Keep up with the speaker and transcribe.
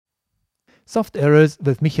Soft Errors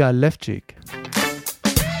with Michael Levchik.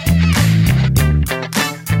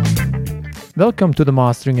 Welcome to the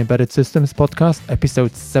Mastering Embedded Systems podcast,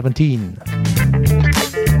 episode 17.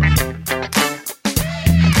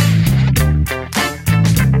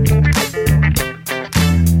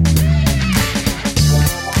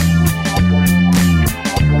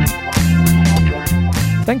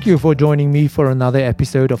 Thank you for joining me for another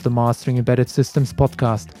episode of the Mastering Embedded Systems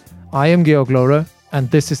podcast. I am Georg Lohrer, and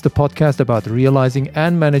this is the podcast about realizing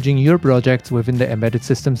and managing your projects within the embedded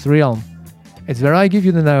systems realm. It's where I give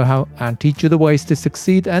you the know-how and teach you the ways to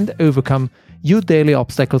succeed and overcome your daily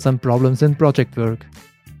obstacles and problems in project work.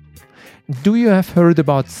 Do you have heard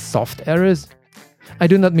about soft errors? I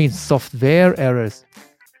do not mean software errors.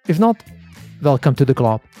 If not, welcome to the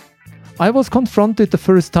club. I was confronted the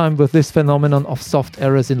first time with this phenomenon of soft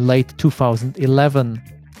errors in late 2011.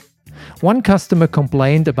 One customer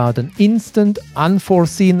complained about an instant,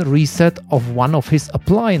 unforeseen reset of one of his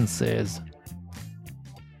appliances.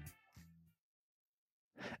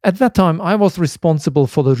 At that time, I was responsible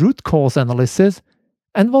for the root cause analysis,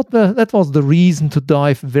 and that was the reason to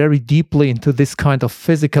dive very deeply into this kind of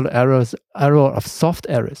physical error of soft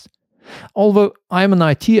errors. Although I am an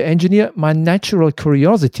IT engineer, my natural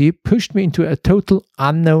curiosity pushed me into a total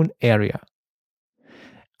unknown area.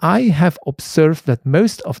 I have observed that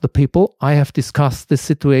most of the people I have discussed this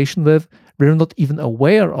situation with were not even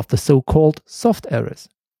aware of the so-called soft errors.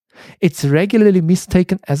 It's regularly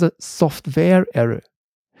mistaken as a software error.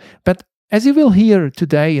 But as you will hear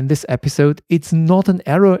today in this episode, it's not an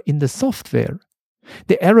error in the software.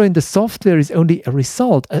 The error in the software is only a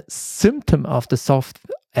result, a symptom of the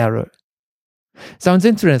software error. Sounds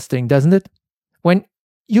interesting, doesn't it? When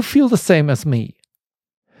you feel the same as me.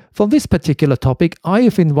 For this particular topic, I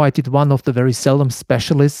have invited one of the very seldom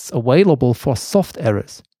specialists available for soft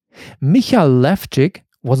errors. Michael Levchik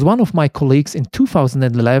was one of my colleagues in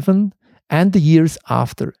 2011 and the years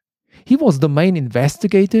after. He was the main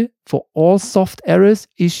investigator for all soft errors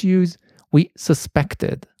issues we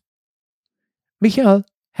suspected. Michael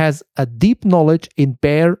has a deep knowledge in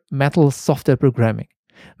bare metal software programming.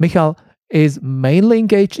 Michael is mainly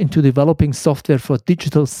engaged into developing software for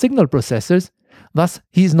digital signal processors. Thus,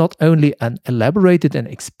 he is not only an elaborated and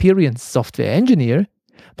experienced software engineer,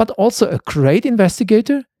 but also a great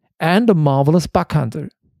investigator and a marvelous bug hunter.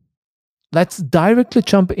 Let's directly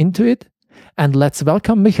jump into it, and let's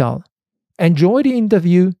welcome Michael. Enjoy the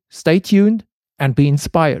interview, stay tuned, and be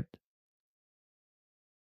inspired.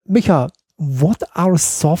 Michael, what are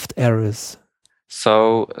soft errors?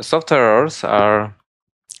 So, soft errors are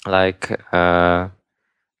like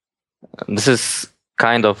this is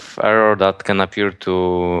kind of error that can appear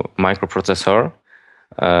to microprocessor,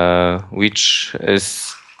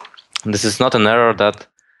 this is not an error that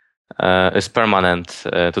is permanent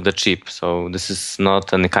to the chip. So this is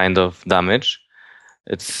not any kind of damage.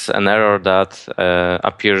 It's an error that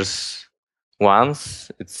appears once.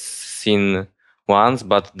 It's seen once,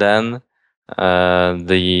 but then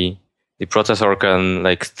the processor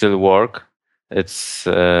can still work. It's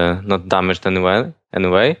not damaged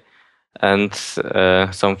anyway. And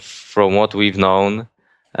so from what we've known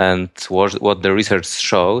and what the research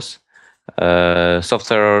shows,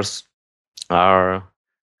 soft errors are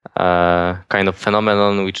kind of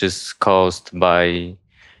phenomenon which is caused by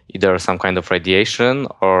either some kind of radiation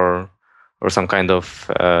or some kind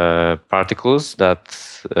of particles that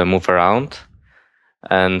move around.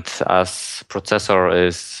 And as processor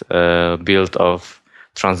is built of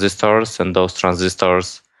transistors, and those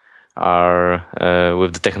transistors are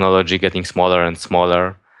with the technology getting smaller and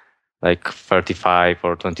smaller, like 35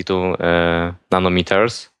 or 22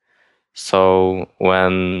 nanometers. So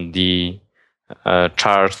when the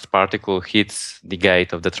charged particle hits the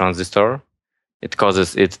gate of the transistor, it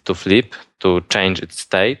causes it to flip, to change its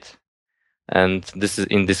state. And this is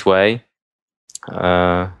in this way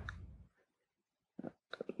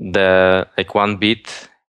the one bit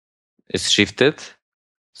is shifted.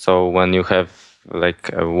 So when you have a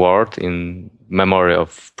word in memory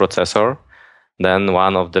of processor, then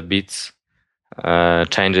one of the bits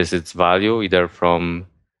changes its value either from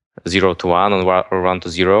 0 to 1 or 1 to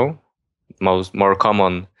 0. More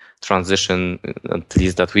common transition, at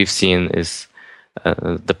least that we've seen, is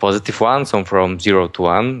the positive one, so from 0 to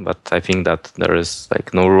 1. But I think that there is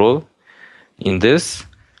no rule in this.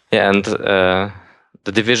 Yeah, and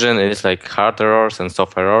the division is hard errors and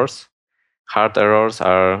soft errors. Hard errors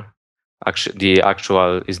are the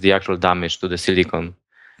actual damage to the silicon.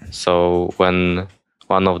 So when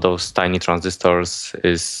one of those tiny transistors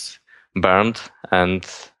is burned and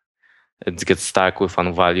it gets stuck with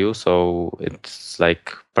one value, so it's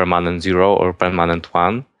permanent 0 or permanent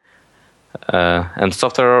 1. And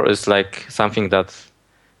soft error is like something that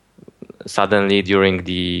suddenly during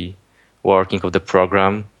the working of the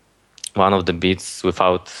program, one of the bits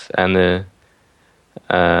without any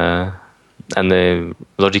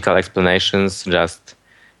logical explanations just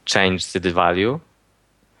change the value.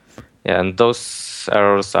 Yeah, and those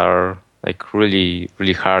errors are like really,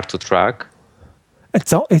 really hard to track.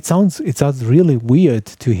 It sounds really weird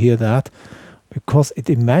to hear that, because it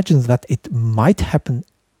imagines that it might happen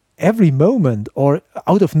every moment or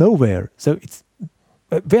out of nowhere. So it's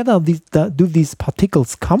where do these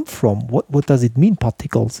particles come from? What does it mean,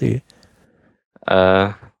 particles here?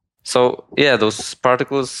 So yeah, those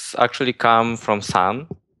particles actually come from sun.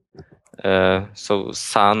 So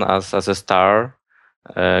sun as a star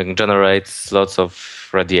generates lots of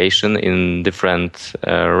radiation in different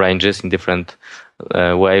ranges, in different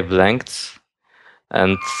wavelengths,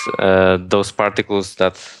 and those particles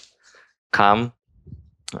that come,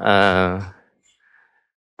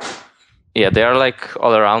 they are like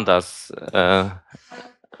all around us,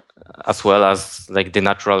 as well as like the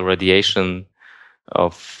natural radiation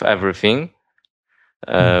of everything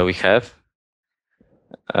we have.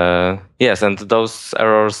 Yes, and those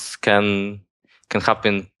errors can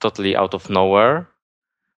happen totally out of nowhere,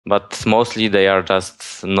 but mostly they are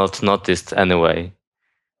just not noticed anyway.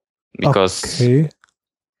 Because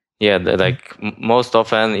most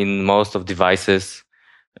often in most of devices,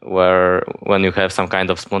 when you have some kind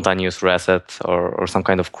of spontaneous reset or some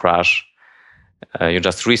kind of crash, you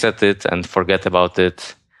just reset it and forget about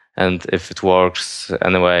it. And if it works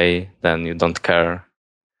anyway, then you don't care.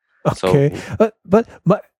 Okay, so, but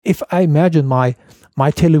if I imagine my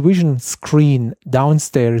television screen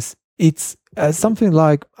downstairs, it's something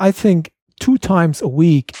like, I think 2 times a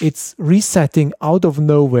week, it's resetting out of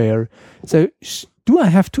nowhere. So do I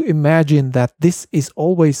have to imagine that this is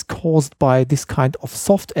always caused by this kind of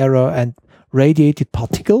soft error and radiated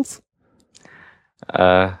particles?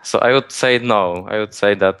 So I would say no. I would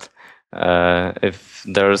say that if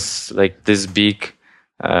there's like this big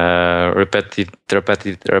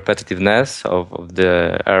repetitiveness of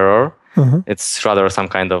the error, it's rather some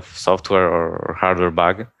kind of software or hardware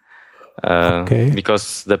bug.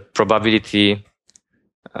 Because the probability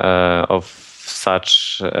of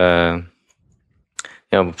such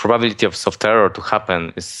probability of soft error to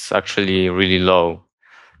happen is actually really low.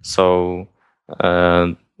 So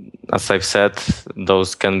as I've said,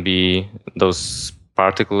 those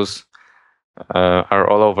particles are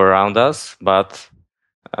all over around us, but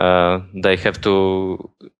they have to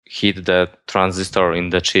hit the transistor in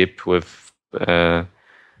the chip with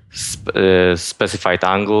specified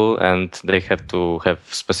angle, and they have to have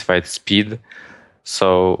specified speed.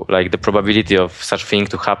 So like the probability of such thing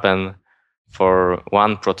to happen for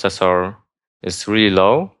one processor is really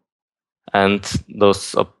low, and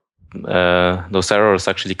those errors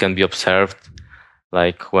actually can be observed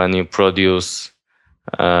like when you produce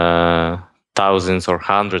thousands or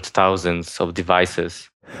 100,000s of devices.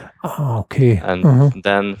 And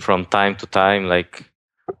then from time to time, like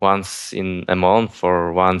once in a month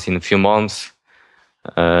or once in a few months,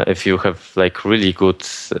 if you have like really good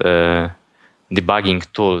debugging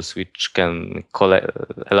tools which can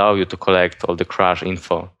allow you to collect all the crash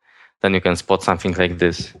info, then you can spot something like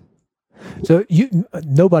this. So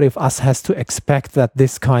nobody of us has to expect that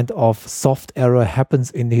this kind of soft error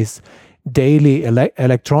happens in his daily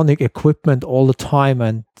electronic equipment all the time,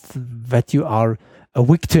 and that you are a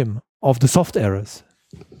victim of the soft errors.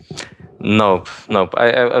 Nope.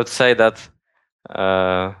 I would say that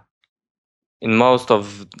in most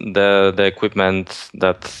of the equipment,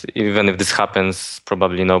 that even if this happens,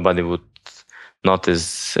 probably nobody would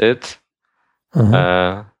notice it.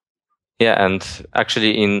 And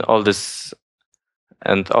actually in all this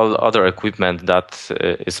and all other equipment that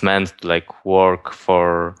is meant to like work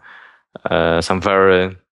for some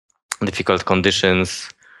very difficult conditions,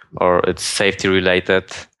 or it's safety related,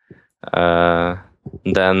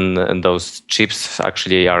 then those chips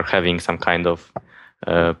actually are having some kind of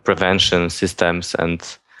prevention systems,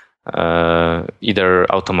 and either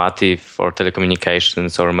automotive or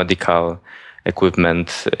telecommunications or medical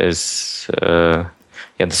equipment is the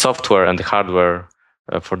software and the hardware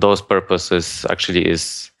for those purposes actually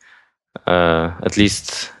is at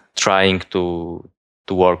least trying to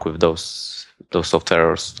work with those soft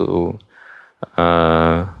errors to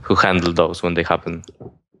handle those when they happen.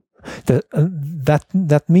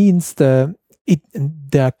 That means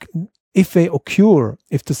if they occur,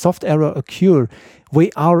 if the soft error occur,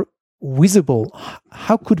 we are visible.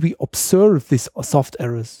 How could we observe these soft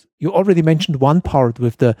errors? You already mentioned one part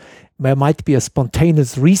with there might be a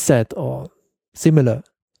spontaneous reset or similar.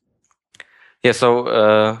 Yeah,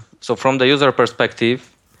 so So from the user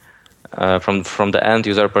perspective, from the end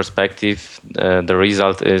user perspective, the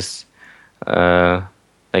result is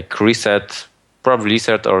like reset, probably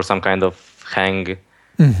reset or some kind of hanging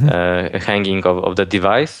of the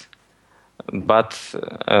device. But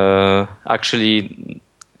actually,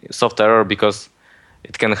 soft error, because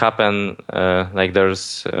it can happen like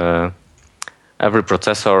there's every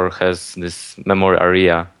processor has this memory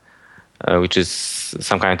area, which is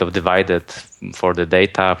some kind of divided for the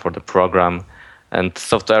data, for the program. And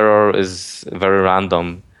soft error is very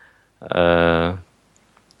random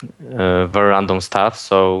stuff.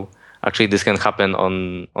 So actually this can happen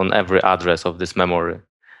on every address of this memory.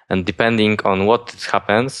 And depending on what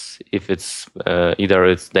happens, if it's either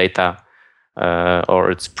it's data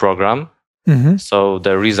or it's program, so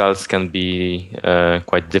the results can be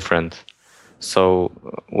quite different. So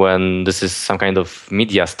when this is some kind of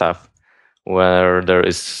media stuff, where there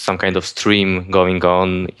is some kind of stream going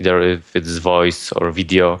on, either if it's voice or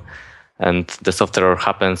video, and the soft error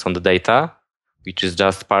happens on the data, which is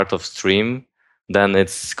just part of stream, then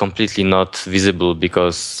it's completely not visible,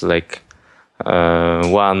 because like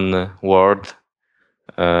one word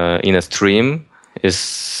in a stream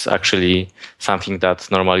is actually something that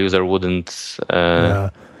normal user wouldn't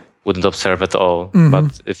observe at all.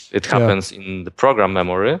 But if it happens in the program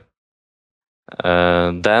memory,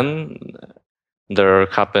 then there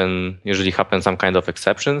usually happen some kind of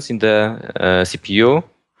exceptions in the CPU,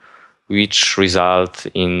 which result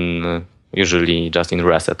in usually just in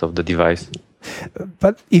reset of the device.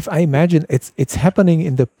 But if I imagine it's happening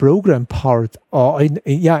in the program part, or in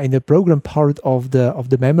the program part of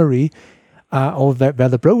the memory, or where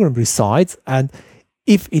the program resides, and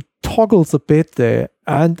if it toggles a bit there,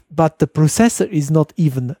 but the processor is not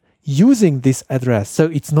even using this address, so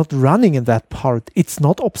it's not running in that part, it's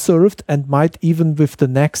not observed, and might even with the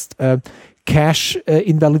next cache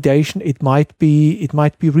invalidation, it might be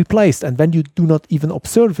replaced, and then you do not even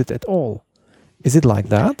observe it at all. Is it like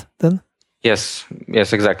that then? Yes,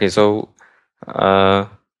 exactly. So the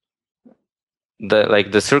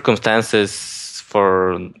circumstances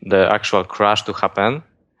for the actual crash to happen,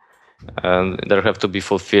 there have to be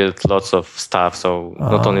fulfilled lots of stuff. So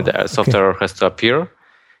not only the software has to appear,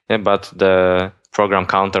 but the program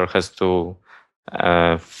counter has to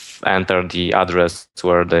enter the address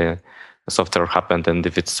where the software happened, and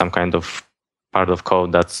if it's some kind of part of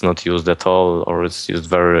code that's not used at all, or it's used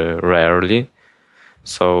very rarely,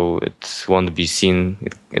 so it won't be seen.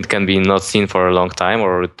 It can be not seen for a long time,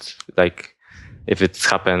 or if it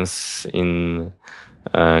happens in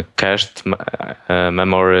cached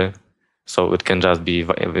memory, so it can just be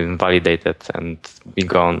invalidated and be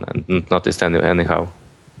gone and not noticed anyhow.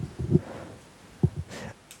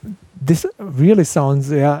 This really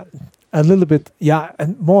sounds a little bit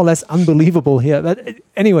and more or less unbelievable here. But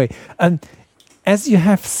anyway, as you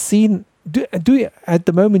have seen, do you, at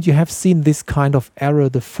the moment you have seen this kind of error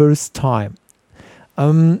the first time?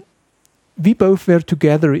 We both were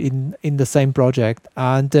together in the same project,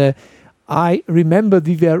 and I remember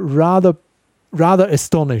we were rather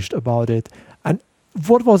astonished about it. And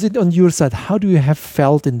what was it on your side? How do you have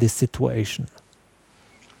felt in this situation?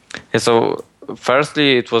 Yeah, so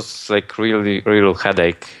firstly, it was like real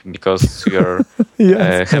headache, because we are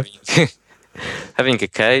having a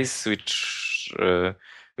case which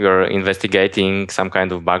we are investigating some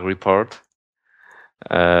kind of bug report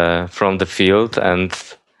from the field, and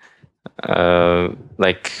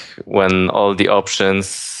like when all the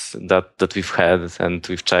options that we've had, and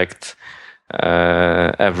we've checked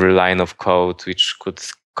every line of code which could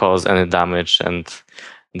cause any damage, and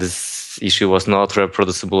this issue was not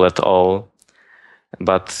reproducible at all,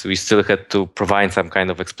 but we still had to provide some kind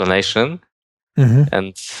of explanation.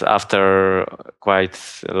 And after quite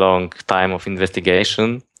a long time of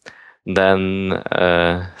investigation, then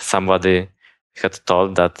somebody had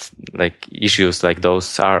told that like issues like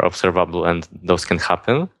those are observable and those can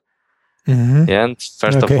happen. And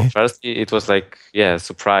firstly, it was like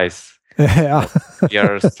surprise. We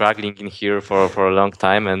are struggling in here for a long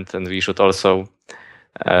time, and we should also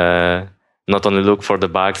not only look for the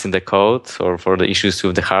bugs in the code or for the issues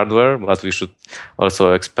with the hardware, but we should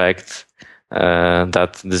also expect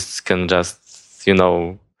that this can just,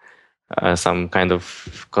 some kind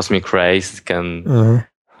of cosmic rays can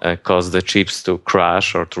cause the chips to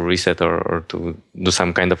crash or to reset or to do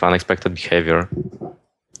some kind of unexpected behavior.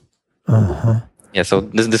 So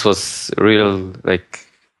this was real,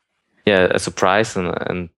 a surprise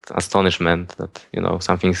and astonishment that,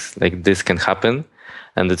 something like this can happen.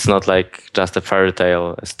 And it's not like just a fairy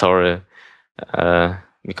tale, a story,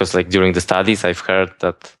 because during the studies I've heard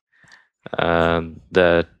that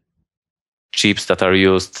the chips that are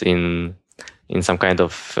used in some kind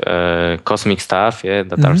of cosmic stuff,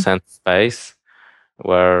 that are sent to space,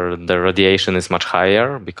 where the radiation is much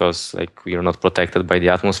higher because like we are not protected by the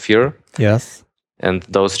atmosphere. Yes. And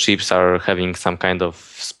those chips are having some kind of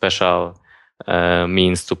special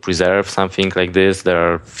means to preserve something like this. There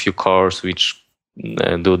are few cores which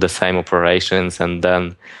do the same operations, and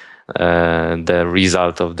then the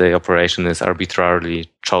result of the operation is arbitrarily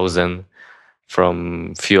chosen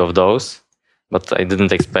from few of those. But I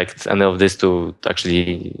didn't expect any of this to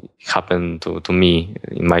actually happen to me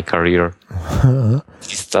in my career,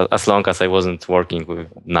 as long as I wasn't working with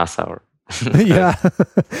NASA. Yeah.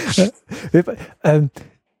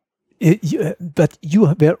 But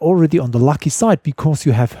you were already on the lucky side because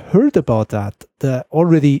you have heard about that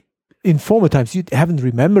already in former times. You haven't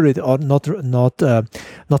remembered it or not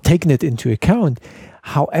taken it into account.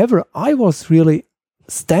 However, I was really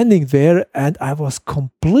standing there and I was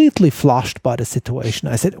completely flushed by the situation.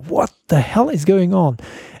 I said, what the hell is going on?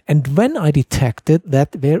 And when I detected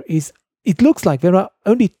that it looks like there are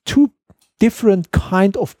only two different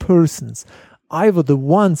kind of persons, either the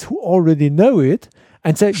ones who already know it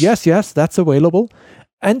and say, yes, that's available,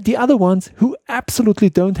 and the other ones who absolutely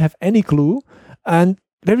don't have any clue, and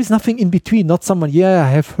there is nothing in between, not someone, I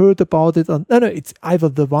have heard about it. No, it's either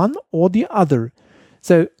the one or the other.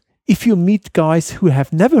 So if you meet guys who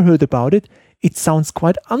have never heard about it, it sounds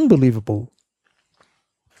quite unbelievable.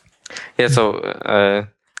 Yeah, so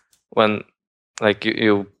when like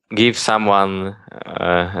you give someone,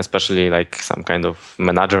 especially like some kind of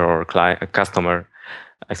manager or customer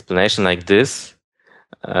explanation like this,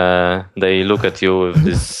 they look at you with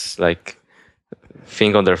this like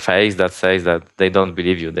thing on their face that says that they don't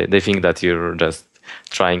believe you. They think that you're just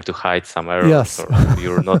trying to hide some errors, yes. or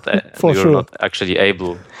you're not not actually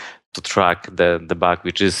able to track the bug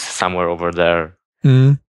which is somewhere over there.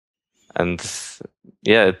 And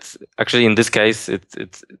it's actually in this case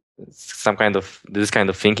it's some kind of this kind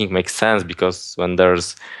of thinking makes sense, because when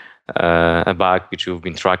there's a bug which you've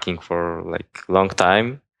been tracking for like long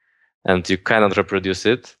time and you cannot reproduce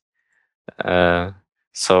it,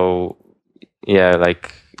 so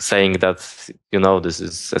like saying that this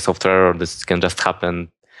is a software or this can just happen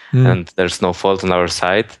and there's no fault on our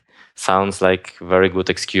side sounds like a very good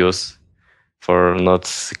excuse for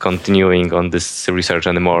not continuing on this research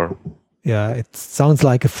anymore. Yeah, it sounds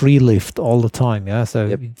like a free lift all the time. Yeah, so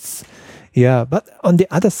it's but on the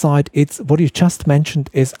other side, it's what you just mentioned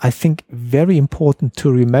is, I think, very important to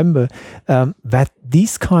remember that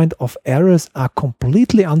these kind of errors are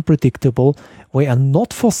completely unpredictable. They are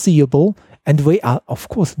not foreseeable, and they are, of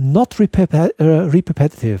course, not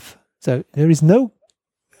repetitive. So there is no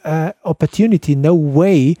opportunity, no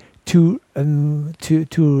way to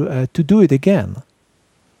do it again.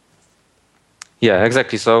 Yeah,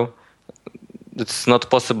 exactly. So it's not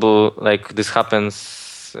possible, like this happens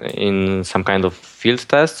in some kind of field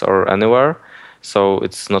test or anywhere. So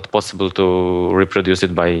it's not possible to reproduce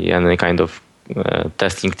it by any kind of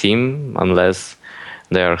testing team unless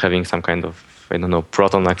they are having some kind of,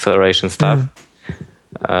 proton acceleration stuff.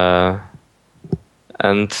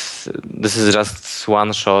 And this is just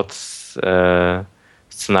one shot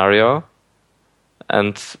scenario.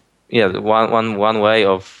 And one way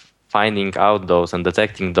of finding out those and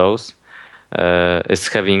detecting those is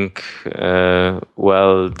having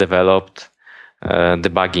well-developed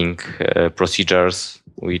debugging procedures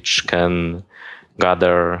which can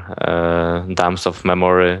gather dumps of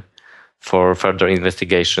memory for further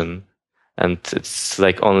investigation. And it's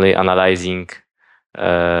like only analyzing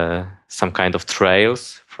some kind of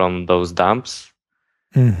trails from those dumps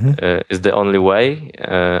is the only way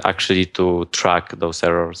actually to track those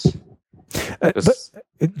errors. But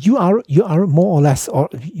you are more or less, or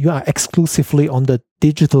you are exclusively on the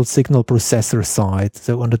digital signal processor side,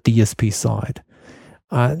 so on the DSP side.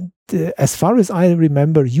 And as far as I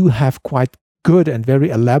remember, you have quite good and very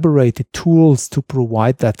elaborated tools to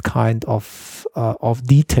provide that kind of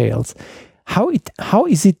details. How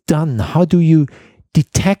is it done? How do you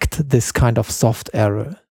detect this kind of soft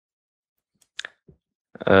error?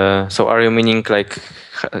 So are you meaning like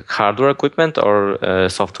hardware equipment or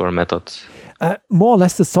software methods? More or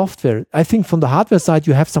less the software. I think from the hardware side,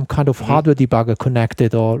 you have some kind of hardware debugger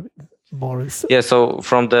connected, or more. Yeah. So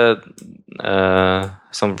from the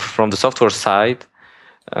software side,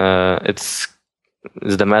 it's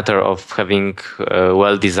the matter of having a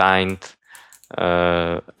well-designed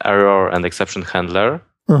error and exception handler,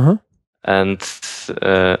 and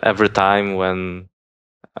every time when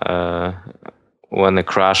a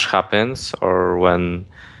crash happens or when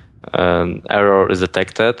an error is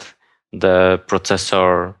detected, the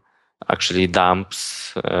processor actually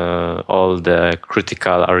dumps all the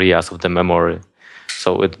critical areas of the memory.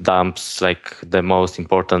 So it dumps like the most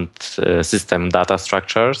important system data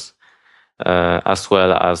structures, as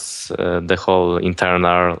well as the whole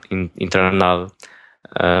internal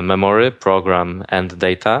memory, program, and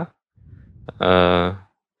data.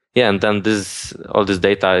 And then all this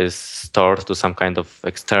data is stored to some kind of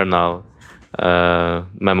external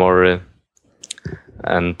memory,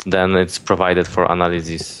 and then it's provided for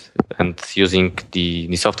analysis. And using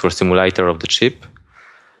the software simulator of the chip,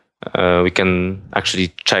 we can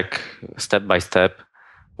actually check step by step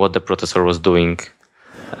what the processor was doing.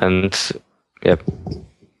 And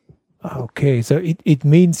Okay, so it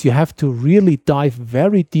means you have to really dive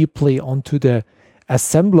very deeply onto the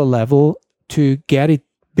assembler level to get it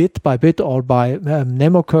bit by bit or by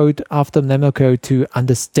mnemocode after mnemocode to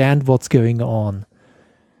understand what's going on.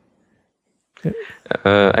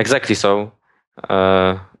 Exactly. So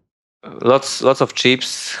lots of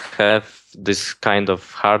chips have this kind of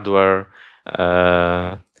hardware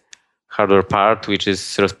part which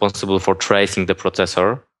is responsible for tracing the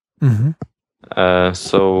processor. Mm-hmm.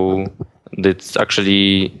 So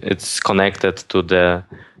it's connected to the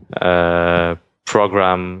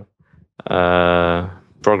program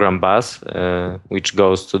bus, which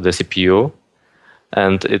goes to the CPU,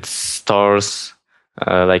 and it stores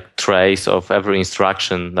like trace of every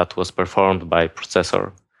instruction that was performed by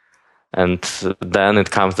processor. And then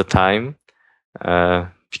it comes the time,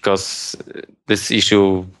 because this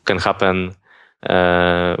issue can happen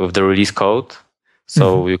with the release code.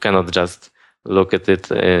 So Mm-hmm. you cannot just look at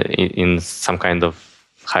it in some kind of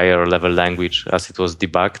higher level language as it was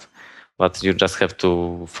debugged, but you just have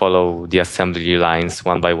to follow the assembly lines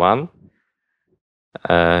one by one,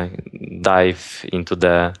 dive into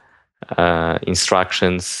the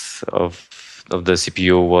instructions of the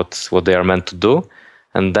CPU, what they are meant to do,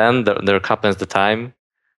 and then there happens the time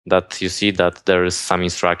that you see that there is some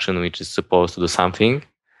instruction which is supposed to do something,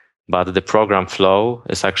 but the program flow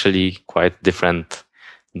is actually quite different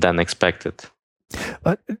than expected.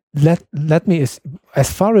 But let me,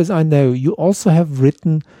 as far as I know, you also have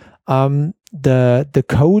written the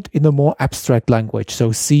code in a more abstract language,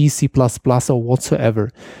 so C, C++, or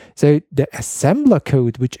whatsoever. So the assembler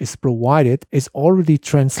code which is provided is already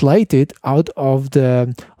translated out of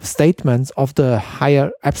the statements of the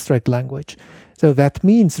higher abstract language. So that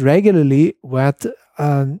means regularly that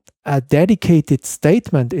a dedicated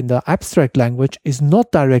statement in the abstract language is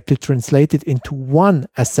not directly translated into one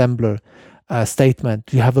assembler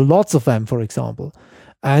statement. You have lots of them, for example.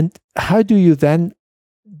 And how do you then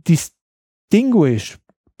distinguish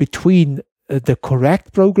between the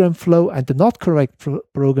correct program flow and the not correct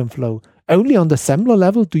program flow? Only on the assembler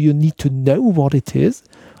level do you need to know what it is,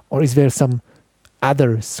 or is there some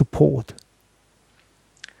other support?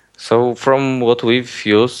 So from what we've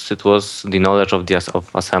used, it was the knowledge of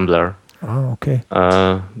assembler. Oh, okay.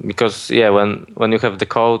 Because when you have the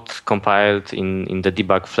code compiled in the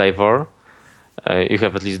debug flavor, you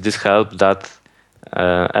have at least this help that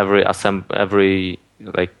every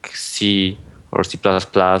like C or C++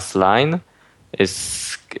 line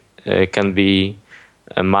can be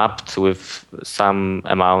mapped with some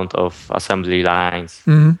amount of assembly lines.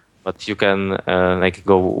 Mm-hmm. But you can like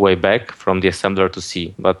go way back from the assembler to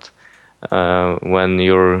C. But when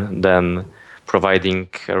you're then providing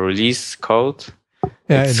a release code,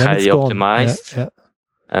 it's highly optimized. Yeah.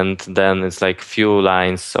 And then it's like few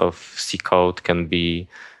lines of C code can be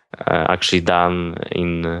actually done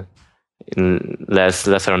in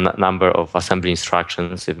lesser number of assembly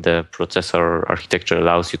instructions if the processor architecture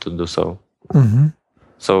allows you to do so. Mm-hmm.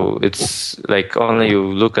 So it's like only you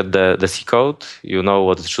look at the C code, you know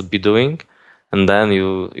what it should be doing, and then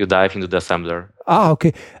you dive into the assembler.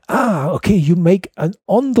 Okay. You make an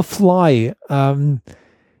on-the-fly,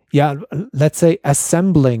 let's say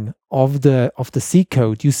assembling of the C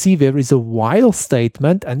code. You see there is a while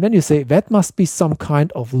statement, and then you say that must be some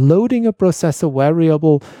kind of loading a processor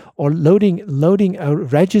variable or loading a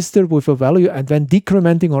register with a value and then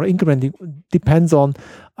decrementing or incrementing, depends on,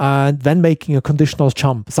 and then making a conditional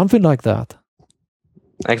jump, something like that.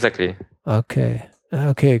 Exactly.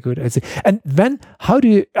 Okay, good. I see. And then how do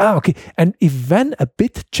you, and if then a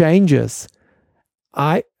bit changes,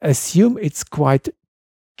 I assume it's quite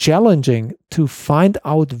challenging to find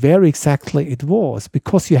out where exactly it was,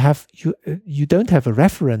 because you don't have a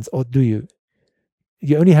reference, or do you?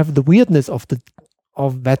 You only have the weirdness of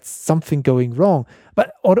that's something going wrong.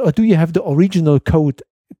 But or do you have the original code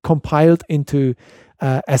compiled into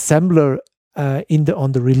assembler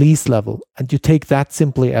on the release level, and you take that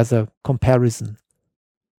simply as a comparison?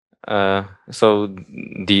 So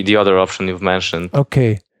the other option you've mentioned.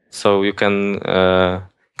 Okay. So you can,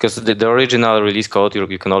 because the original release code,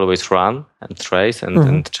 you can always run and trace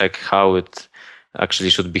and check how it actually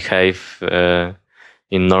should behave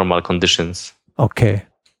in normal conditions. Okay.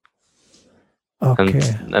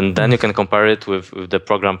 And then you can compare it with the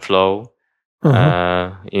program flow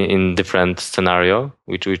in different scenario,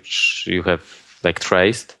 which you have like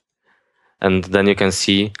traced. And then you can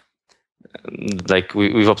see, like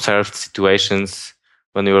we've observed situations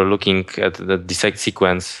when you are looking at the dissect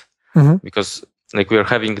sequence, because like we are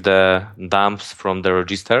having the dumps from the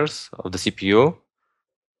registers of the CPU,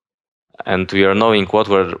 and we are knowing what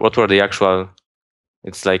were the actual.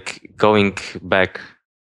 It's like going back,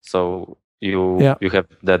 so you have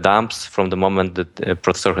the dumps from the moment that the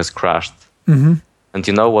processor has crashed, and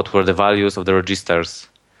you know what were the values of the registers,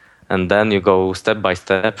 and then you go step by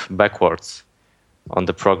step backwards on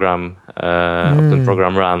the program of the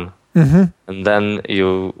program run, and then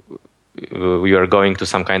you are going to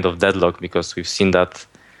some kind of deadlock, because we've seen that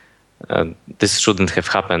this shouldn't have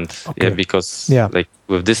happened, because like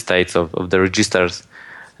with this state of the registers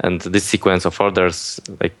and this sequence of orders,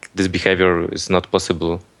 like this behavior is not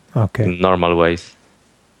possible in normal ways.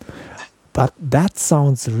 But that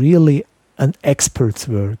sounds really an expert's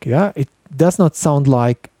work. Yeah, it does not sound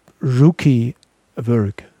like rookie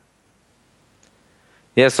work.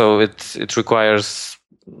 Yeah, so it requires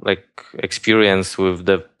like experience with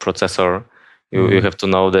the processor. You have to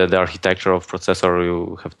know the architecture of processor.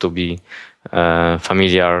 You have to be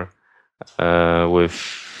familiar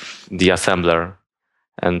with the assembler,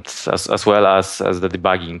 and as well as the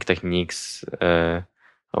debugging techniques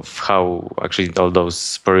of how actually all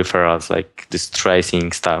those peripherals, like this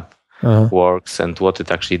tracing stuff, works and what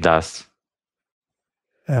it actually does.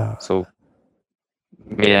 Yeah. So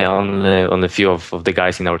yeah, on a few of the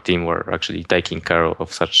guys in our team were actually taking care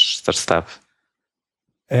of such stuff.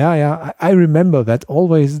 Yeah. I remember that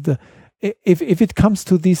always. If it comes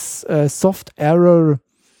to this soft error,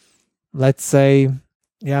 let's say,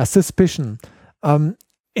 suspicion,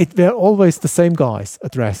 it were always the same guys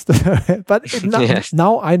addressed. But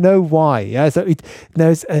now I know why. Yeah, so it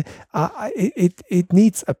knows it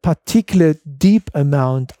needs a particular deep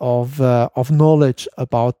amount of knowledge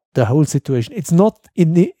about the whole situation. It's not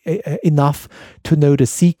enough to know the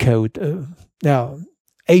C code.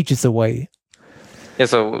 Ages away. Yeah,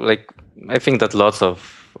 so like I think that lots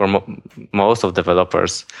of most of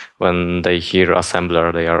developers, when they hear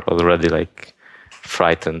assembler, they are already like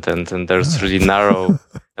frightened, and there's really narrow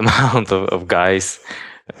amount of guys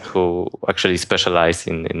who actually specialize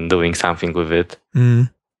in doing something with it.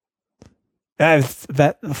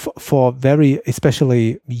 That for very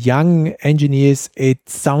especially young engineers, it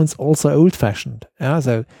sounds also old-fashioned. Yeah,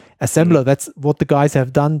 so assembler, that's what the guys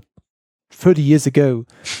have done 30 years ago.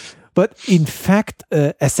 But in fact,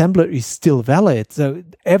 assembler is still valid. So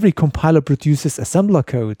every compiler produces assembler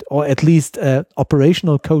code, or at least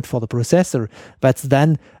operational code for the processor. That's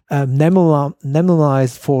then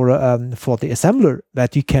mnemonize for the assembler,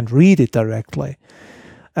 that you can read it directly.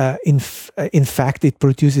 In fact, it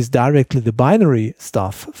produces directly the binary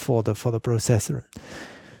stuff for the processor.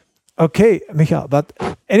 Okay, Michael. But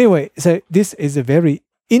anyway, so this is a very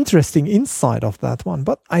interesting insight of that one.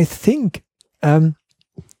 But I think.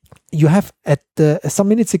 You have some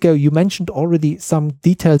minutes ago, you mentioned already some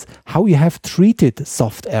details how you have treated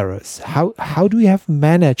soft errors. How do you have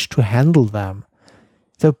managed to handle them?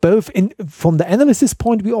 So both from the analysis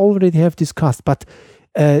point we already have discussed, but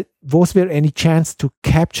was there any chance to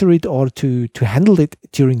capture it or to handle it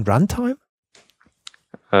during runtime?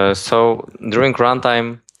 So during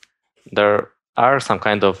runtime, there are some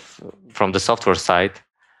kind of, from the software side,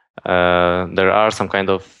 there are some kind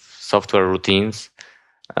of software routines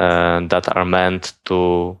that are meant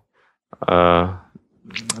to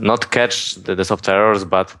not catch the soft errors,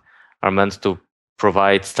 but are meant to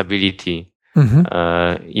provide stability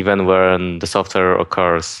even when the soft error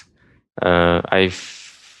occurs.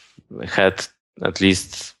 I've had at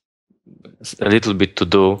least a little bit to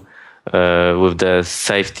do with the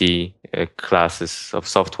safety classes of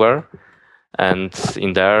software, and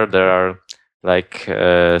in there are like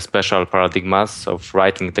special paradigms of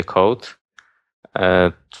writing the code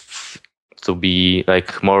to be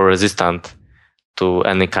like more resistant to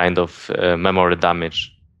any kind of memory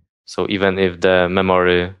damage. So even if the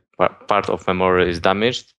memory part of memory is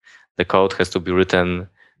damaged, the code has to be written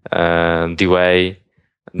the way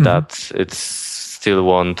that it still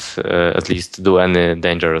won't at least do any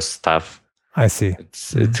dangerous stuff. I see.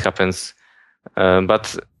 It happens,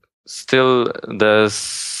 but still the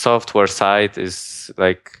software side is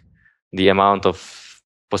like the amount of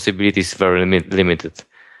possibilities very limited,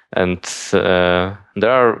 and there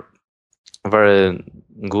are very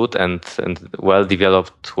good and well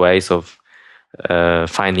developed ways of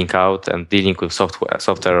finding out and dealing with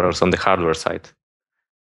soft errors on the hardware side.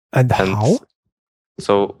 And how?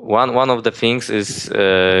 So one of the things is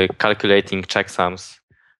calculating checksums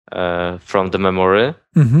from the memory.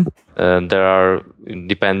 There are,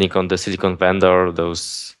 depending on the silicon vendor,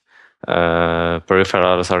 those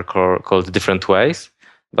peripherals are called different ways,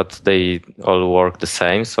 but they all work the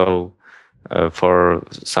same. So for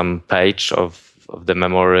some page of the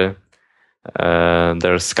memory,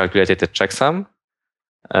 there's calculated a checksum,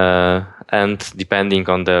 and depending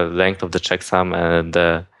on the length of the checksum and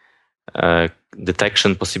the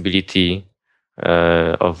detection possibility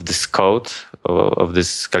of this code, of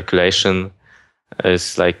this calculation,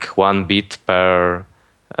 is like 1 bit per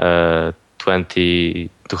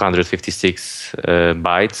 256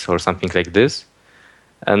 bytes or something like this.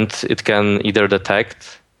 And it can either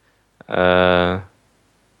detect that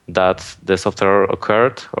the soft error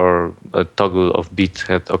occurred or a toggle of bit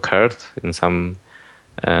had occurred in some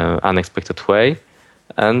unexpected way.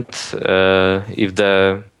 And if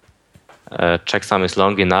the checksum is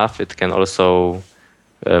long enough, it can also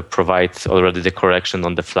provide already the correction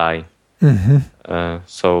on the fly.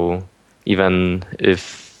 So even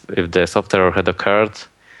if the soft error had occurred,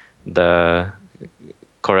 the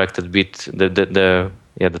corrected bit, the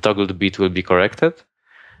toggled bit will be corrected,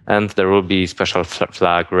 and there will be special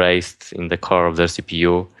flag raised in the core of the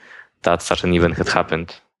CPU that such an event had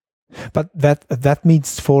happened. But that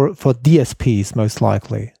means for DSPs most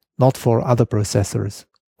likely, not for other processors,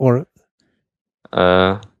 or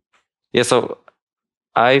so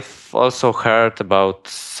I've also heard about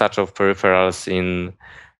such of peripherals in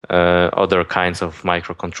other kinds of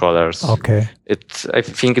microcontrollers. Okay. I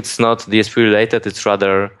think it's not DSP related, it's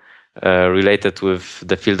rather related with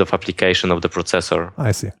the field of application of the processor.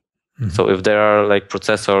 I see. So if there are like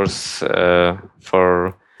processors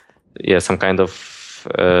for some kind of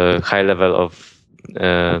high level of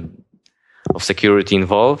security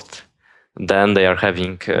involved, then they are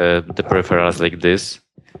having the peripherals like this.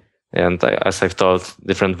 And as I've told,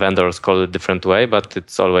 different vendors call it different way, but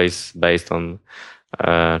it's always based on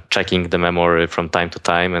checking the memory from time to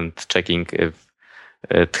time and checking if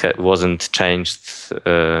it wasn't changed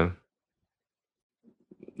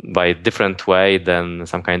by a different way than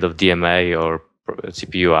some kind of DMA or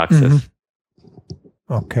CPU access.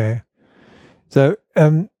 Okay. So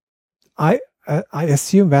I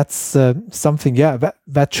assume that's something,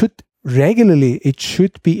 that should regularly, it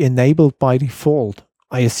should be enabled by default,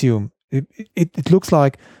 I assume. It looks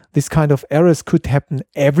like this kind of errors could happen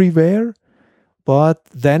everywhere, but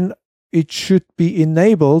then it should be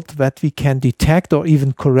enabled that we can detect or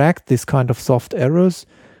even correct this kind of soft errors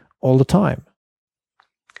all the time.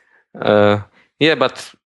 But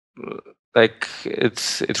like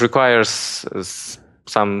it requires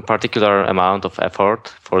some particular amount of effort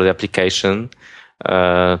for the application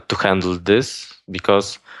to handle this,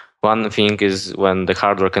 because one thing is when the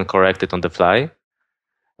hardware can correct it on the fly,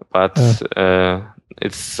 but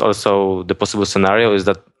it's also the possible scenario is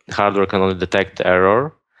that hardware can only detect the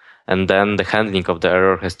error, and then the handling of the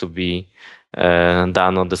error has to be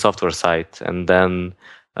done on the software side, and then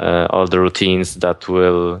all the routines that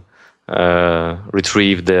will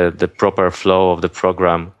retrieve the proper flow of the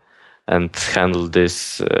program and handle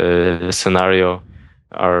this scenario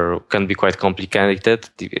can be quite complicated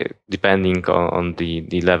depending on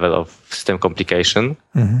the level of system complication.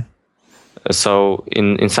 So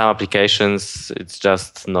in some applications it's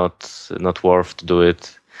just not worth to do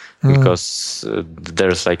it because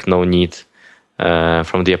there's like no need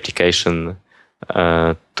from the application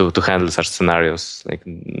to handle such scenarios. Like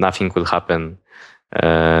nothing will happen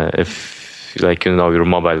if your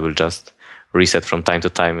mobile will just reset from time to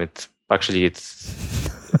time.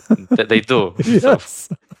 They do. Yes.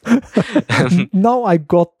 Now I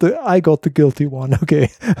got the guilty one. Okay.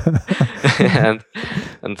 and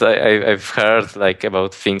I've heard like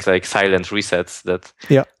about things like silent resets that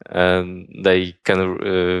they can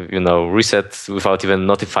reset without even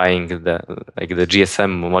notifying the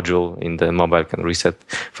GSM module in the mobile can reset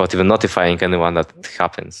without even notifying anyone that it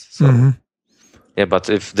happens. So but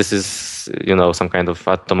if this is some kind of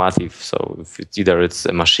automotive, so if it's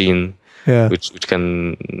a machine which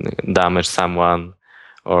can damage someone,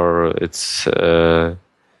 or it's or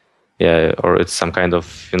it's some kind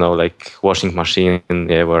of like washing machine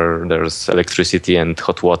where there's electricity and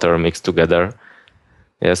hot water mixed together.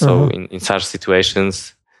 So in such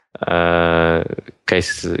situations,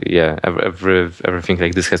 cases everything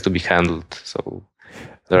like this has to be handled. So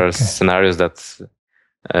there are scenarios that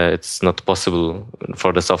it's not possible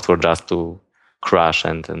for the software just to crash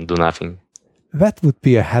and do nothing. That would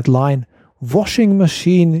be a headline. washing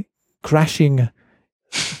machine crashing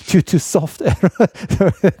due to soft error.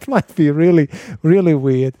 It might be really, really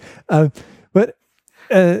weird. But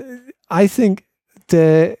I think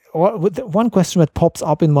the one question that pops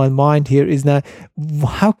up in my mind here is now,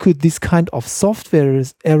 how could this kind of software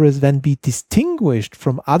errors then be distinguished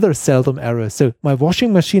from other seldom errors? So my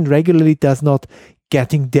washing machine regularly does not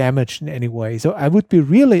getting damaged in any way. So I would be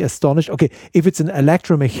really astonished. Okay, if it's an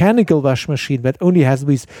electromechanical wash machine that only has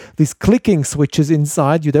these clicking switches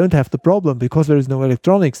inside, you don't have the problem because there is no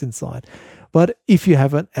electronics inside. But if you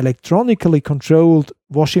have an electronically controlled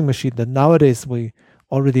washing machine, then nowadays we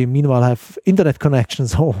already meanwhile have internet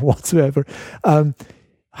connections or whatsoever.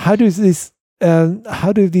 How do these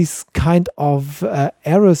kind of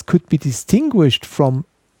errors could be distinguished from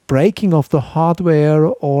breaking of the hardware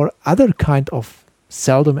or other kind of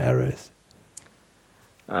seldom errors?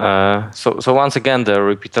 So once again, the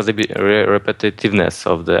repetitiveness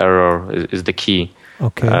of the error is the key.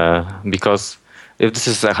 Okay. Because if this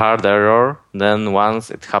is a hard error, then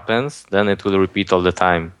once it happens, then it will repeat all the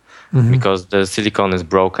time. Mm-hmm. Because the silicon is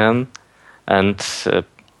broken, and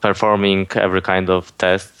performing every kind of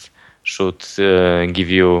test should give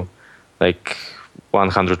you like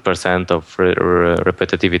 100% of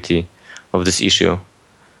repetitivity of this issue.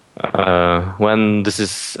 When this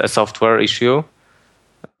is a software issue,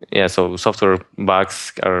 so software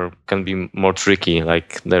bugs can be more tricky.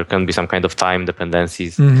 Like there can be some kind of time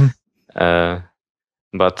dependencies. Mm-hmm.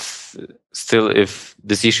 But still, if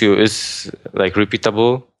this issue is like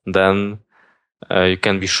repeatable, then you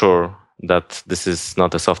can be sure that this is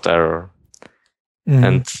not a soft error. Mm-hmm.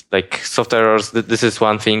 And like soft errors, this is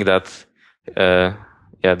one thing that,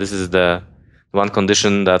 this is the one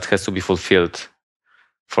condition that has to be fulfilled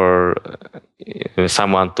for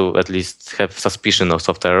someone to at least have suspicion of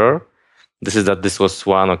soft error. This is that this was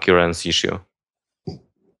one occurrence issue.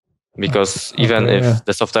 Because even if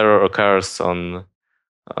the soft error occurs on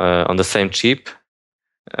the same chip,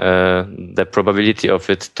 the probability of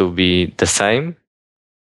it to be the same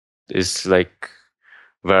is like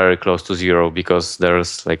very close to zero, because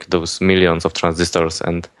there's like those millions of transistors,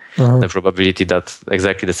 and the probability that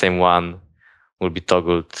exactly the same one will be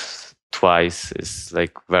toggled twice is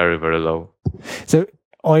like very, very low. So,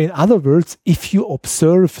 or in other words, if you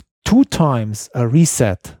observe 2 times a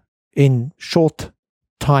reset in short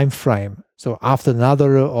time frame, so after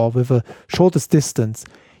another or with a shortest distance,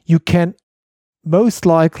 you can most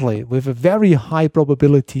likely, with a very high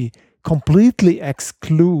probability, completely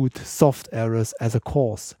exclude soft errors as a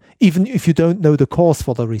cause, even if you don't know the cause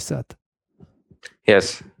for the reset.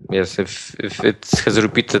 Yes. If it has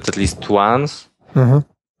repeated at least once,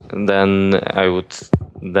 then I would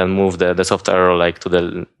then move the soft error like to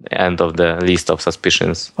the end of the list of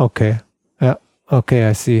suspicions. Okay. Yeah. Okay,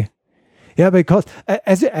 I see. Yeah, because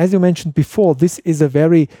as you mentioned before, this is a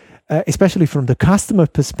very especially from the customer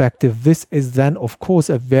perspective, this is then, of course,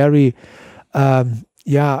 a very,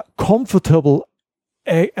 comfortable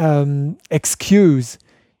excuse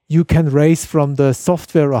you can raise from the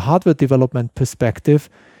software or hardware development perspective,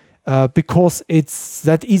 because it's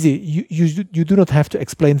that easy. You do not have to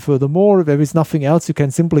explain furthermore. There is nothing else. You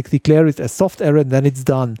can simply declare it as soft error and then it's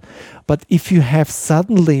done. But if you have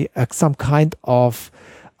suddenly some kind of,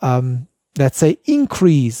 let's say,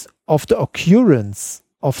 increase of the occurrence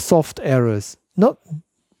of soft errors, not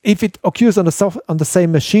if it occurs on the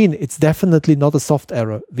same machine, it's definitely not a soft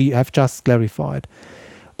error. We have just clarified.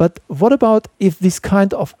 But what about if this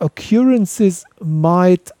kind of occurrences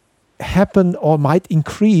might happen or might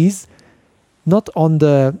increase not on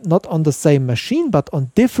the same machine, but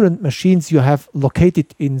on different machines you have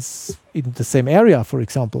located in the same area, for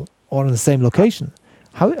example, or in the same location?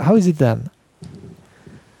 How is it then?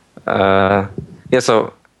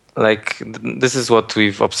 So like this is what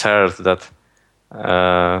we've observed, that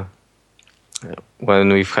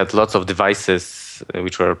when we've had lots of devices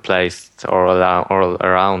which were placed all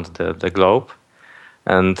around the globe,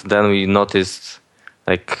 and then we noticed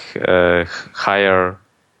like a higher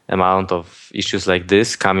amount of issues like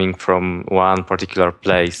this coming from one particular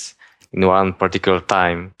place in one particular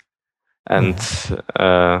time. And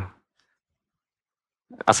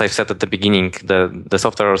as I've said at the beginning, the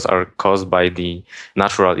soft errors are caused by the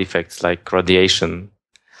natural effects like radiation.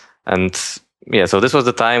 And so this was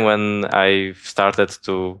the time when I started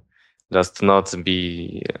to just not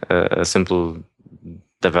be a simple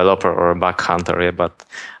developer or a bug hunter, but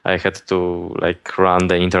I had to like run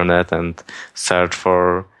the internet and search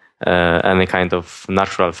for any kind of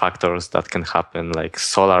natural factors that can happen, like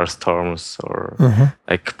solar storms or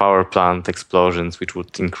like power plant explosions, which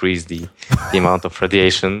would increase the amount of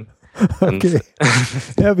radiation. Okay.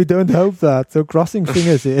 Yeah, we don't hope that. So crossing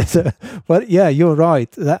fingers here. But yeah, you're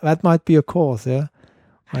right. That might be a cause. Yeah,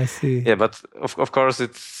 I see. Yeah, but of course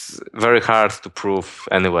it's very hard to prove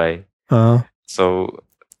anyway. So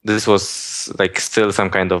this was like still some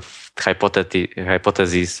kind of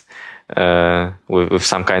hypothesis with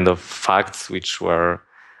some kind of facts which were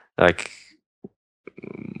like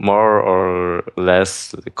more or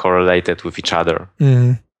less correlated with each other.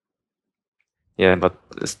 Yeah, but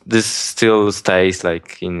this still stays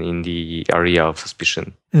like in the area of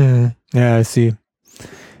suspicion. Yeah, I see.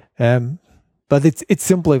 But it's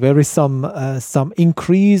simply there is some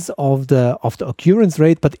increase of the occurrence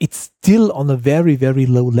rate, but it's still on a very, very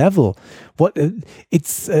low level. What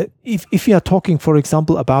it's if you are talking, for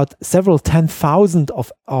example, about several 10,000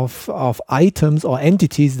 of items or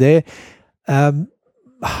entities there,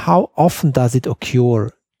 how often does it occur?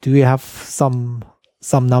 Do you have some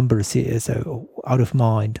numbers here, so out of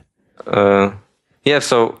mind? Yeah,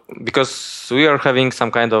 so because we are having some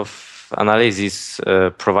kind of analysis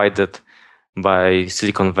provided by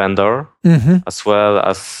silicon vendor, as well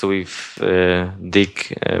as we've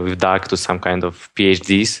dug to some kind of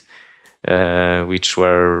PhDs, which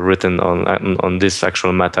were written on this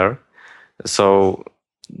actual matter. So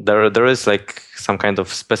there is like some kind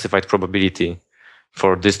of specified probability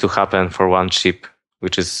for this to happen for one chip,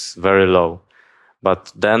 which is very low.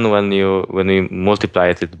 But then when we multiply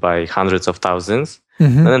it by hundreds of thousands,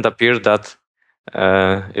 then it appears that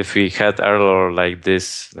if we had error like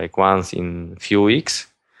this, like once in few weeks,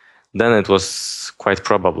 then it was quite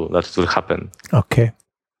probable that it will happen. Okay,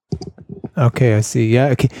 I see. Yeah,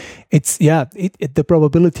 okay. It's the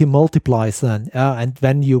probability multiplies then, and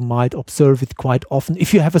then you might observe it quite often.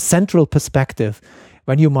 If you have a central perspective,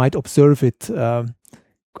 when you might observe it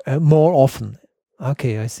more often.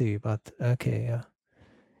 Okay, I see. But okay, yeah.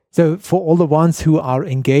 So for all the ones who are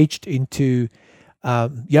engaged into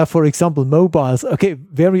for example, mobiles, okay,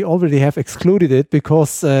 we already have excluded it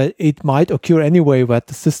because it might occur anyway that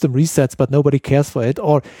the system resets, but nobody cares for it,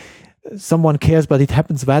 or someone cares, but it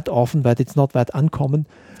happens that often, but it's not that uncommon.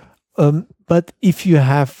 But if you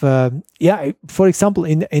have, for example,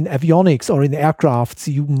 in avionics or in aircrafts,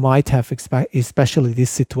 you might have especially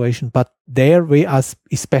this situation, but there we are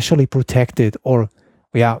especially protected, or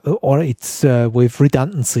it's with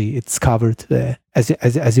redundancy, it's covered there,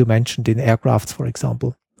 as you mentioned in aircrafts, for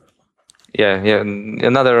example. Yeah.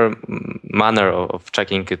 Another manner of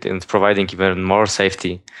checking it and providing even more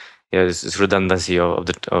safety is redundancy of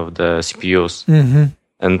the CPUs,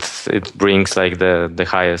 and it brings like the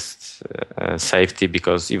highest safety,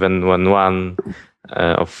 because even when one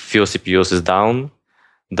of few CPUs is down,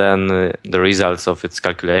 then the results of its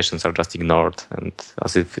calculations are just ignored, and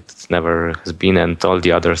as if it never has been, and all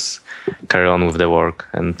the others carry on with the work.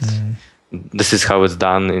 And this is how it's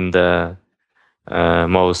done in the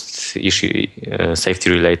most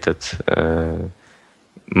safety-related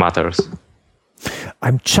matters.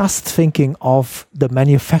 I'm just thinking of the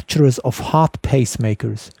manufacturers of heart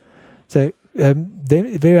pacemakers. So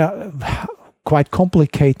they are quite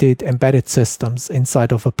complicated embedded systems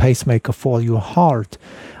inside of a pacemaker for your heart,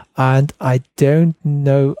 and I don't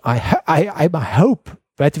know. I hope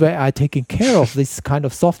that they are taking care of this kind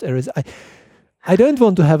of soft errors. I don't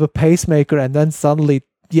want to have a pacemaker and then suddenly,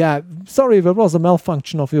 sorry, there was a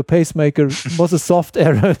malfunction of your pacemaker. It was a soft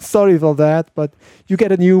error. Sorry for that, but you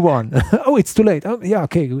get a new one. Oh, it's too late. Oh, yeah,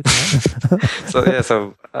 okay, good.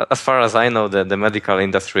 So as far as I know, the medical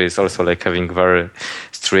industry is also like having very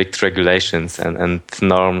strict regulations and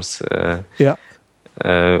norms.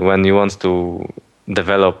 When you want to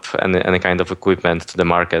develop any kind of equipment to the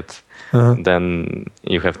market, then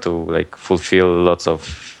you have to like fulfill lots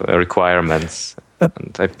of requirements.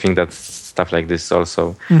 And I think that stuff like this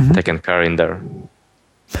also taken care in there.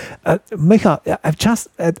 Micha, I've just,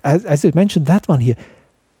 as you mentioned that one here,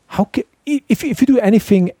 if you do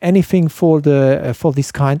anything for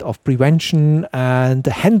this kind of prevention and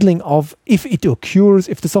the handling of, if it occurs,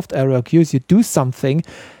 if the soft error occurs, you do something,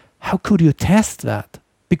 how could you test that?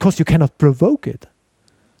 Because you cannot provoke it.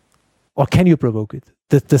 Or can you provoke it,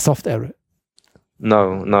 the soft error?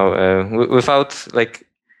 No. Without like,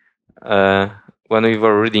 when we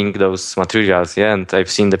were reading those materials, and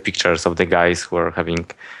I've seen the pictures of the guys who are having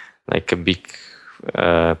like a big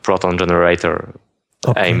proton generator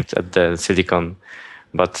aimed at the silicon,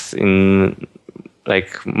 but in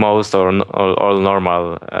like most or all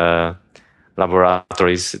normal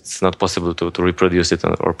laboratories, it's not possible to reproduce it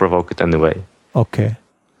or provoke it anyway. Okay.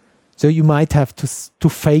 So you might have to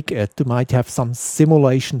fake it. You might have some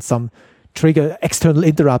simulation, some trigger, external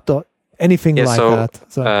interrupt, or anything that.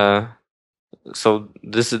 So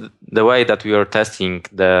this is the way that we are testing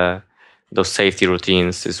those safety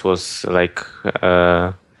routines. This was like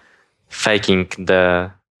faking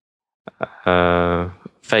the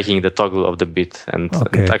toggle of the bit, and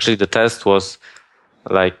actually the test was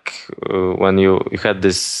like when you had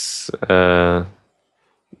this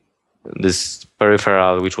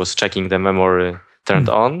peripheral which was checking the memory turned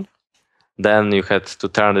on, then you had to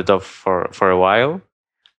turn it off for a while,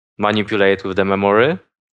 manipulate with the memory,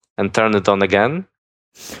 and turn it on again,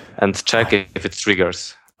 and check if it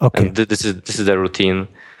triggers. And this is the routine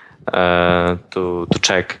to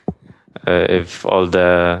check if all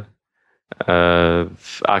the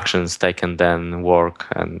actions taken then work,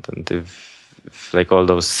 and if like all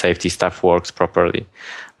those safety stuff works properly.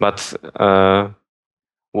 But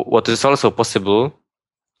what is also possible,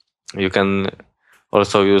 you can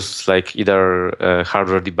also use like either a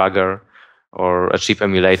hardware debugger or a chip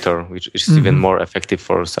emulator, which is even more effective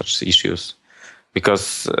for such issues,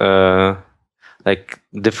 because like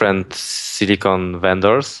different silicon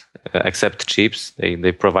vendors accept chips,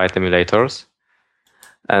 they provide emulators,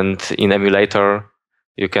 and in emulator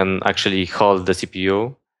you can actually hold the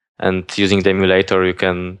CPU, and using the emulator you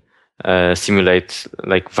can simulate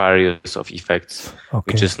like various of effects,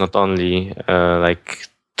 which is not only like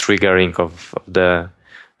triggering of the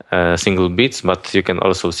single bits, but you can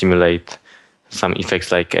also simulate some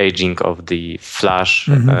effects like aging of the flash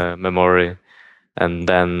memory, and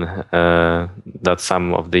then that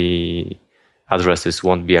some of the addresses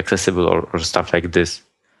won't be accessible or stuff like this.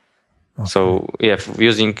 So yeah,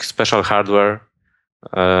 using special hardware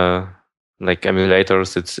like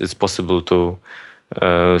emulators, it's possible to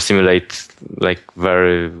simulate like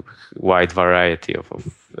very wide variety of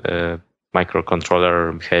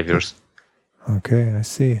microcontroller behaviors. Okay, I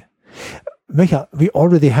see. Micha, we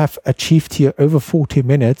already have achieved here over 40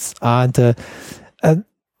 minutes, and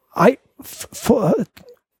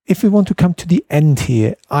if we want to come to the end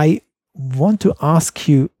here, I want to ask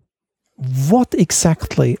you, what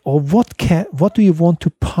exactly, or what do you want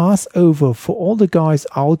to pass over for all the guys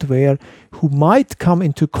out there who might come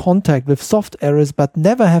into contact with soft errors but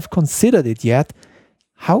never have considered it yet?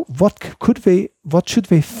 What should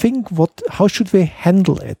they think? How should they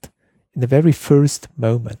handle it in the very first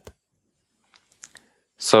moment?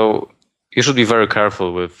 So you should be very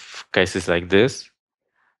careful with cases like this,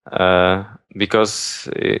 because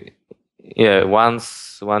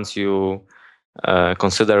once you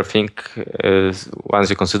consider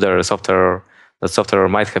a software, that software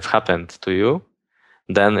might have happened to you,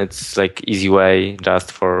 then it's like easy way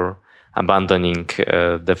just for abandoning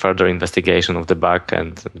the further investigation of the bug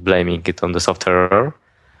and blaming it on the software error.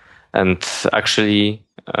 And actually,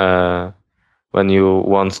 when you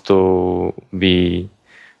want to be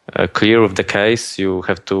clear with the case, you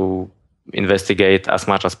have to investigate as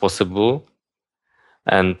much as possible.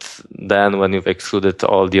 And then when you've excluded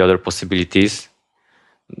all the other possibilities,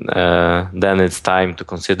 then it's time to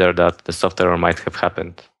consider that the software might have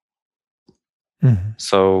happened.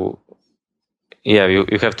 So yeah,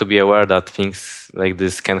 you have to be aware that things like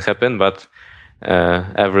this can happen, but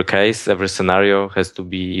every case, every scenario has to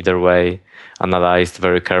be either way analyzed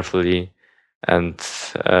very carefully. And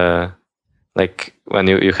like when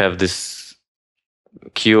you have this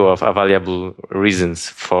queue of available reasons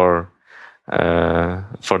for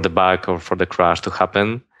the bug or for the crash to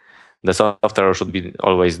happen, the software should be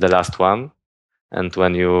always the last one. And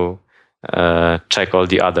when you check all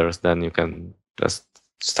the others, then you can just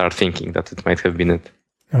start thinking that it might have been it.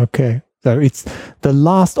 Okay, so it's the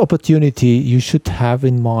last opportunity you should have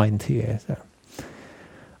in mind here. So.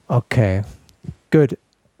 Okay, good.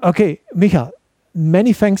 Okay, Micha,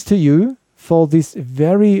 many thanks to you for this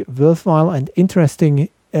very worthwhile and interesting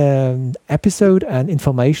episode and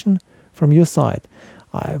information from your side.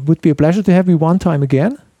 It would be a pleasure to have you one time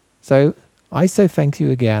again. So I say thank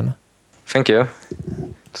you again. Thank you.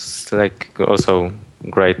 It's like also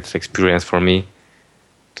great experience for me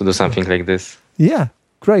to do something like this. Yeah,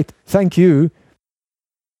 great. Thank you.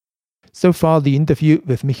 So far, the interview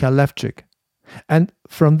with Micha Levchik. And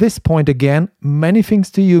from this point again, many thanks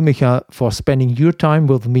to you, Micha, for spending your time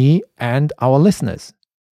with me and our listeners.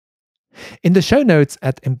 In the show notes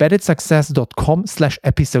at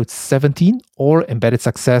embeddedsuccess.com/episode 17 or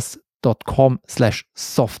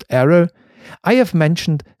embeddedsuccess.com/softerror, I have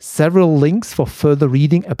mentioned several links for further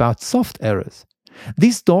reading about soft errors.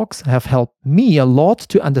 These docs have helped me a lot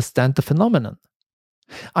to understand the phenomenon.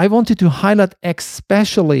 I wanted to highlight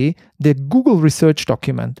especially the Google research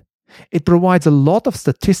document. It provides a lot of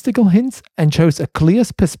statistical hints and shows a clear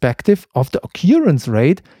perspective of the occurrence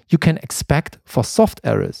rate you can expect for soft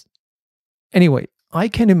errors. Anyway, I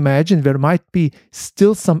can imagine there might be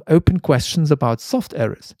still some open questions about soft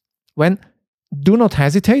errors. Do not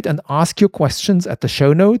hesitate and ask your questions at the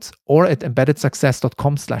show notes or at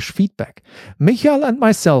embeddedsuccess.com/feedback. Michael and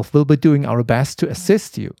myself will be doing our best to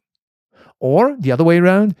assist you. Or the other way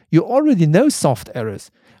around, you already know soft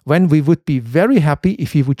errors, when we would be very happy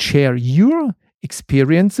if you would share your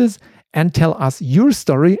experiences and tell us your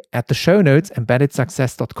story at the show notes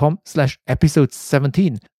embeddedsuccess.com/episode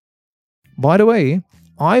 17. By the way,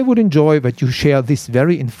 I would enjoy that you share this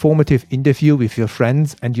very informative interview with your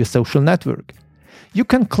friends and your social network. You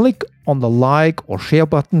can click on the like or share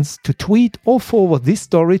buttons to tweet or forward this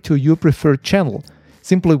story to your preferred channel.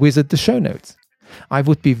 Simply visit the show notes. I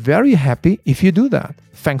would be very happy if you do that.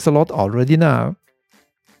 Thanks a lot already now.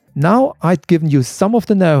 Now I've given you some of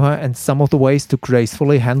the know-how and some of the ways to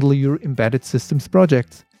gracefully handle your embedded systems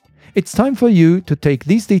projects. It's time for you to take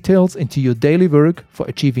these details into your daily work for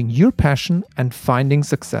achieving your passion and finding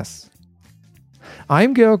success.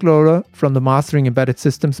 I'm Georg Lohrer from the Mastering Embedded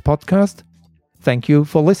Systems podcast. Thank you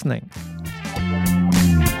for listening.